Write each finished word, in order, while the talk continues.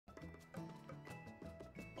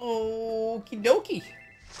Okie dokie.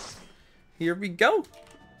 Here we go.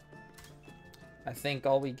 I think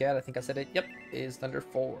all we get, I think I said it, yep, is Thunder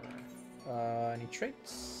 4. Any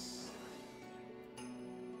traits?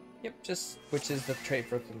 Yep, just, which is the trait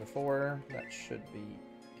for Thunder 4. That should be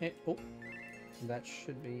it. Oh, that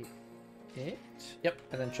should be it. Yep,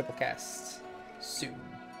 and then triple cast soon.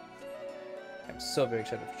 I'm so very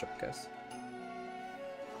excited for triple cast.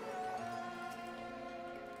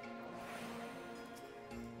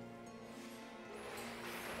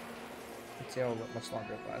 Let's see how much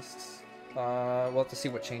longer it lasts. We'll have to see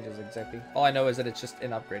what changes exactly. All I know is that it's just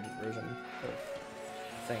an upgraded version of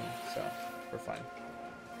thing, so we're fine.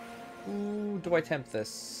 Ooh, do I tempt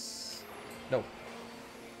this? No.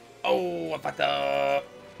 Oh, I fucked up.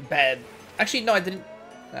 Bad. Actually, no, I didn't.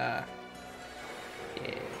 Yeah,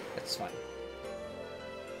 that's fine.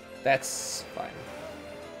 That's fine.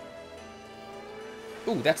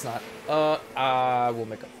 Ooh, that's not. We'll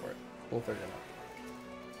make up for it. We'll figure it out.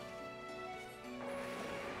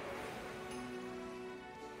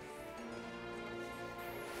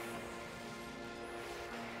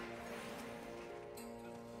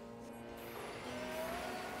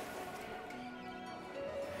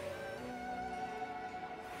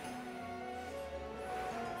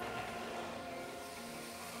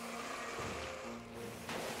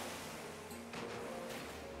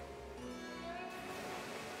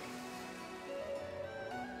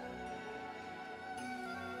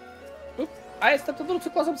 Oop, I stepped a little too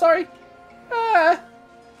close, I'm sorry. Ah.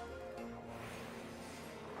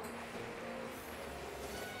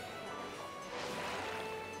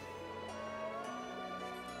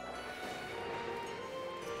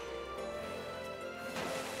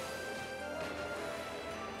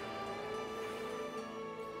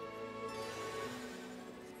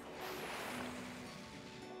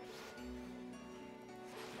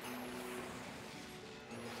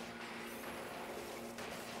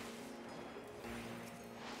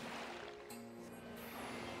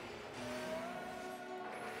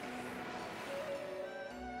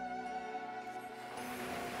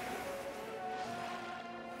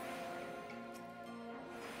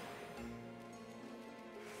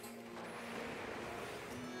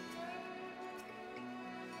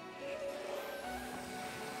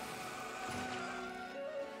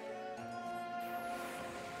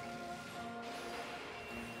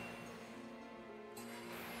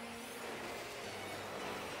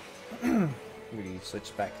 We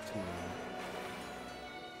switch back to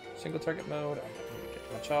single target mode. I'm not going to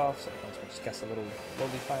get much off, so I'm just cast a little lowly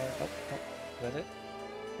fire. Oh, oh, is that it?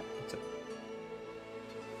 Yeah, that's it.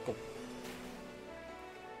 Cool.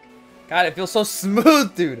 God, it feels so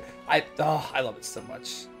smooth, dude. I love it so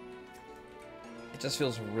much. It just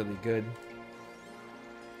feels really good.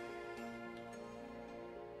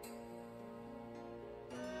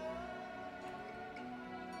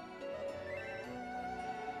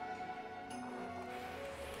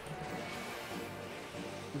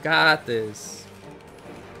 Got this.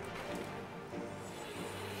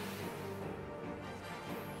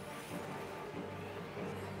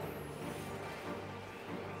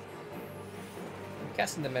 I'm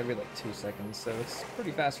casting them every like 2 seconds, so it's pretty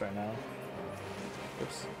fast right now.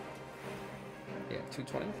 Oops. Yeah,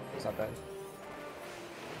 220. It's not bad.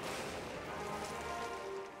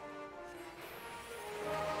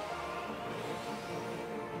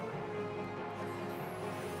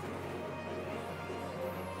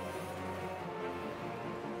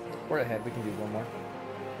 We're ahead. We can do one more.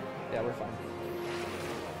 Yeah, we're fine.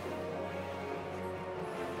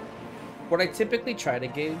 What I typically try to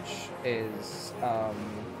gauge is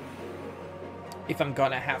if I'm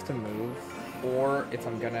gonna have to move, or if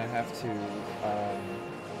I'm gonna have to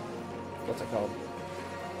what's it called?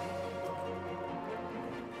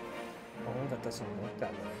 Oh, that doesn't work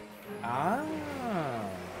that way. Ah,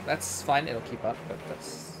 that's fine. It'll keep up, but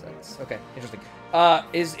that's okay. Interesting.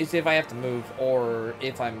 Is if I have to move, or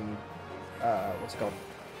if I'm what's it called,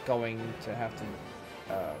 going to have to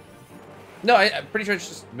no, I'm pretty sure it's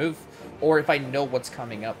just move, or if I know what's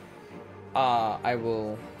coming up, I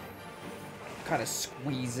will kind of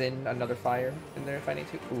squeeze in another fire in there if I need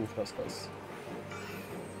to. Ooh, close, close.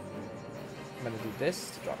 I'm gonna do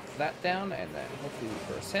this to drop that down, and then hopefully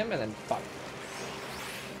reverse him, and then fuck.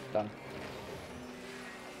 Done.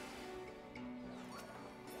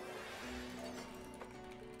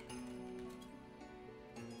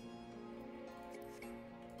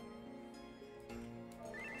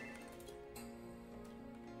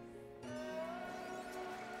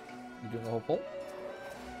 You doing the whole pull?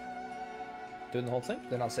 Doing the whole thing?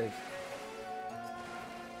 Then I'll save.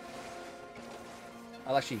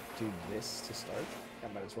 I'll actually do this to start.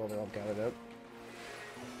 I might as well, they're all gathered up.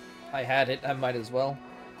 I had it. I might as well.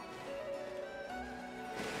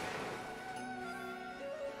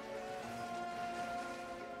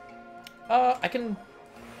 I can...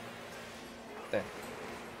 There.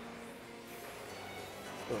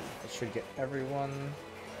 Boom. That should get everyone.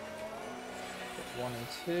 Get 1 and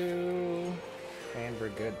 2. And we're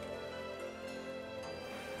good.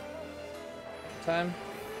 Time.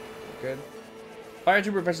 We're good. Fire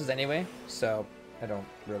Trooper presses anyway, so I don't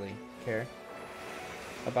really care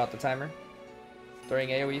about the timer. During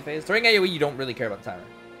AoE phase. During AoE, you don't really care about the timer.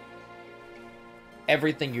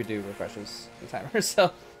 Everything you do refreshes the timer,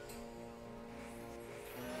 so...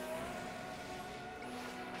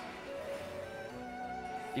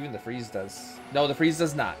 Even the freeze does. No, the freeze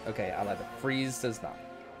does not. Okay, I lied. The freeze does not.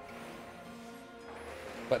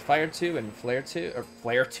 But Fire 2 and Flare 2... Or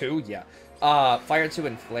Flare 2? Yeah. Fire 2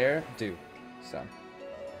 and Flare do. So...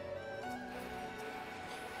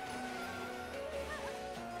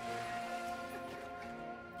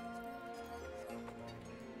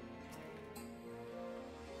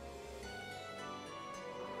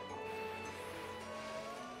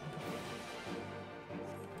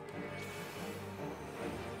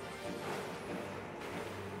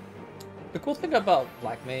 The cool thing about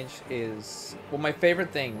Black Mage is, well, my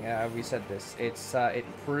favorite thing, we said this, it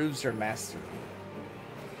proves your mastery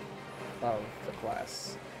of the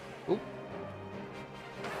class. Oop.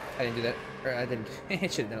 I didn't do that. Or I didn't. I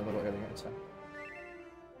should have done it a little earlier. It's fine.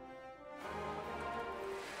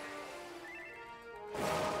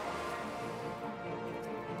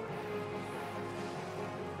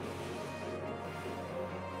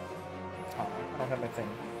 Oh, I don't have my thing.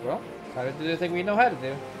 Well, time to do the thing we know how to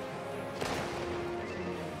do.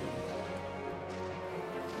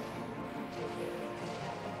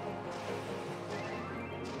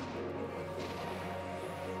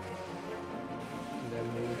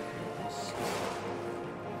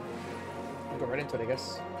 Right into it, I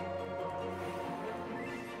guess.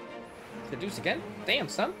 Seduce again? Damn,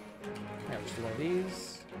 son. Yeah, we'll just do one of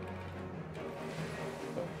these.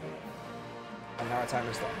 Oh. And now our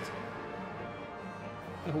timer's stopped.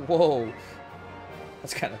 Whoa.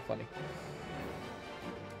 That's kind of funny.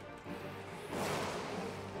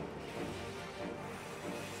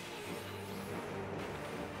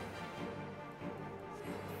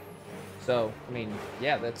 So, I mean,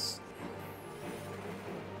 yeah, that's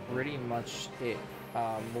pretty much it.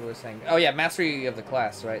 What was I saying? Oh yeah, mastery of the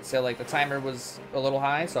class, right? So like the timer was a little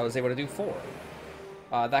high, so I was able to do 4.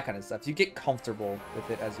 That kind of stuff. You get comfortable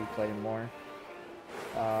with it as you play more.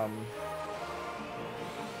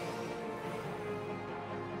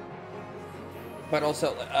 But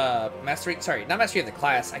also, mastery. Sorry, not mastery of the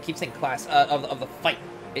class. I keep saying class of the fight.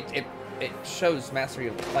 It shows mastery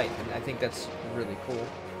of the fight, and I think that's really cool.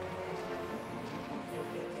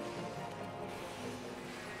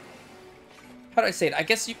 How do I say it? I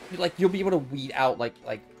guess you'll be able to weed out like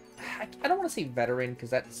I don't want to say veteran because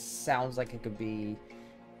that sounds like it could be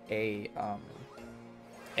a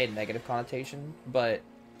negative connotation, but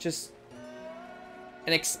just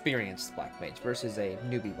an experienced Black Mage versus a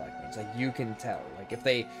newbie Black Mage. Like you can tell, like if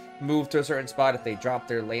they move to a certain spot, if they drop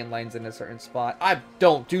their landlines in a certain spot. I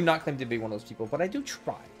do not claim to be one of those people, but I do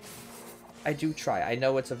try. I do try. I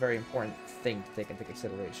know it's a very important thing to take into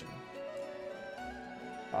consideration.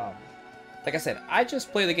 Like I said, I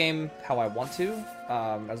just play the game how I want to,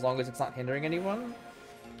 as long as it's not hindering anyone,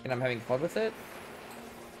 and I'm having fun with it.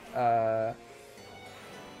 And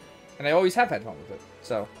I always have had fun with it,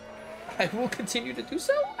 so I will continue to do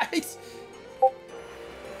so.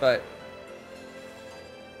 But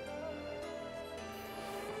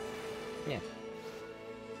yeah,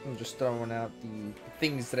 I'm just throwing out the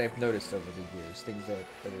things that I've noticed over the years, things that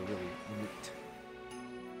are really neat.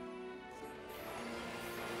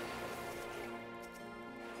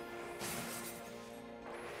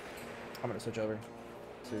 I'm gonna switch over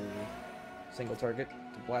to single target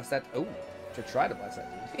to blast that. Oh, to try to blast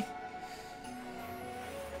that.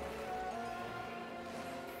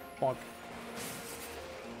 Bonk.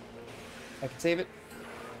 I can save it.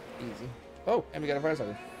 Easy. Oh, and we got a fire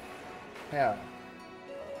starter. Yeah.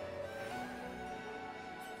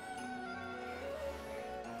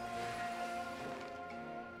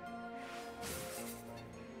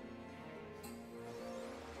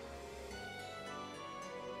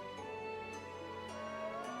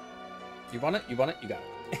 You want it? You want it? You got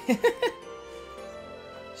it.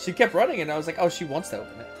 She kept running, and I was like, oh, she wants to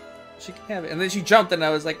open it. She can have it. And then she jumped, and I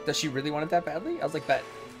was like, does she really want it that badly? I was like, bet.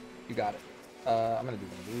 You got it. I'm going to do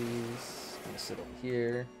one of these. I'm going to sit over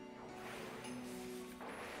here.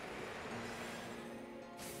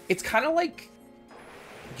 It's kind of like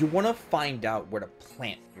you want to find out where to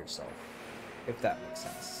plant yourself, if that makes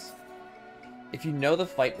sense. if you know the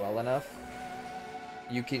fight well enough,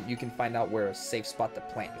 you can find out where a safe spot to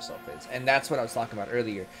plant yourself is, and that's what I was talking about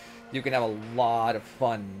earlier. You can have a lot of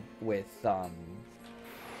fun with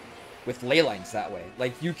ley lines that way.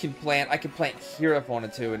 Like I can plant here if I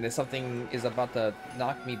wanted to, and if something is about to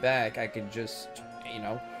knock me back, I can just, you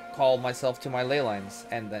know, call myself to my ley lines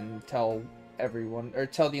and then tell everyone, or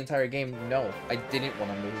tell the entire game, no, I didn't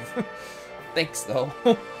want to move. Thanks though.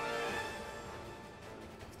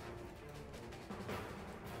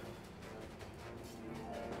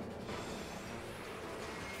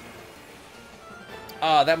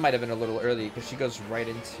 That might have been a little early, because she goes right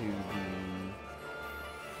into the...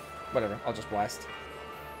 Whatever, I'll just blast.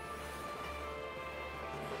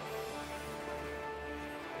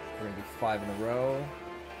 We're gonna do 5 in a row. And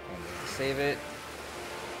we're gonna save it.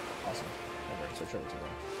 Awesome. And we're gonna switch over to the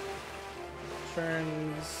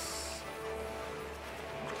turns.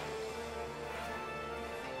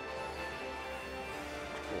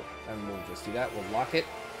 Cool. And we'll just do that. We'll lock it.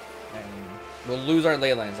 And we'll lose our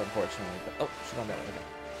ley lines, unfortunately. But, oh, she's going down. Okay.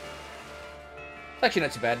 It's actually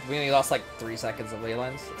not too bad. We only lost like 3 seconds of ley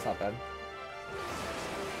lines. It's not bad.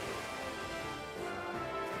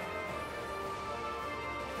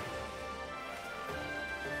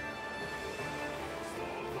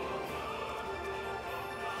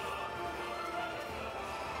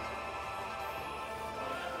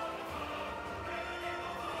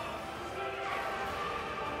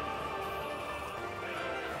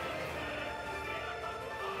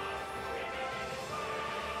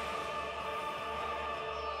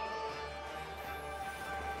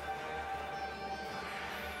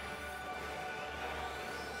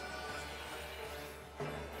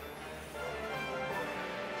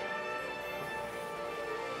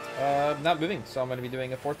 Not moving, so I'm going to be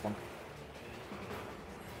doing a 4th one.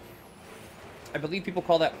 I believe people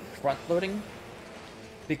call that front loading,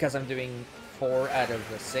 because I'm doing 4 out of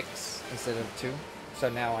the 6 instead of 2. So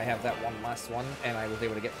now I have that one last one, and I was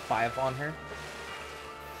able to get 5 on her,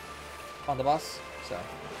 on the boss, so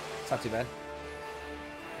it's not too bad.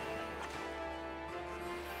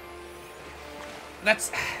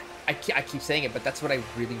 That's, I keep saying it, but that's what I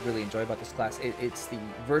really, really enjoy about this class. It's the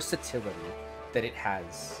versatility that it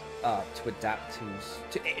has to adapt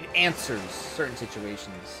to. It answers certain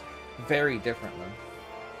situations very differently.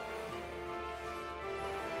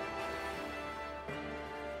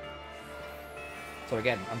 So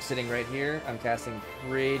again, I'm sitting right here. I'm casting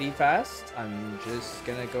pretty fast. I'm just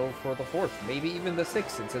gonna go for the 4th, maybe even the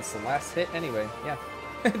 6th, since it's the last hit anyway. Yeah,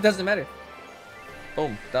 it doesn't matter.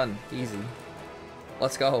 Boom, done, easy.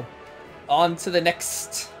 Let's go. On to the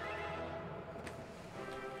next.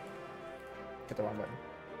 Get the wrong button.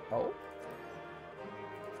 Oh?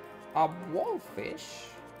 A wallfish?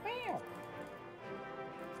 Wow.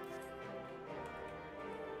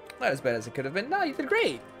 Not as bad as it could have been. No, you did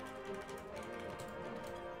great.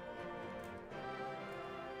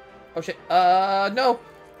 Oh shit. No.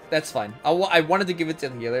 That's fine. I wanted to give it to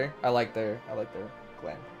the healer. I like their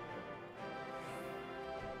clan.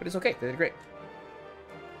 But it's okay. They did great.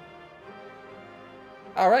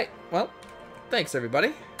 Alright. Well, thanks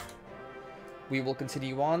everybody. We will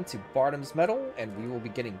continue on to Bardam's Medal, and we will be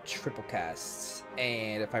getting triple casts.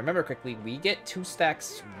 And if I remember correctly, we get 2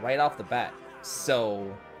 stacks right off the bat.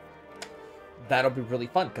 So that'll be really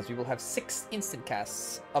fun, because we will have 6 instant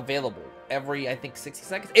casts available every, I think, 60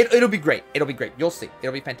 seconds. It'll be great. It'll be great. You'll see.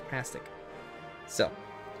 It'll be fantastic. So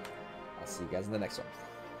I'll see you guys in the next one.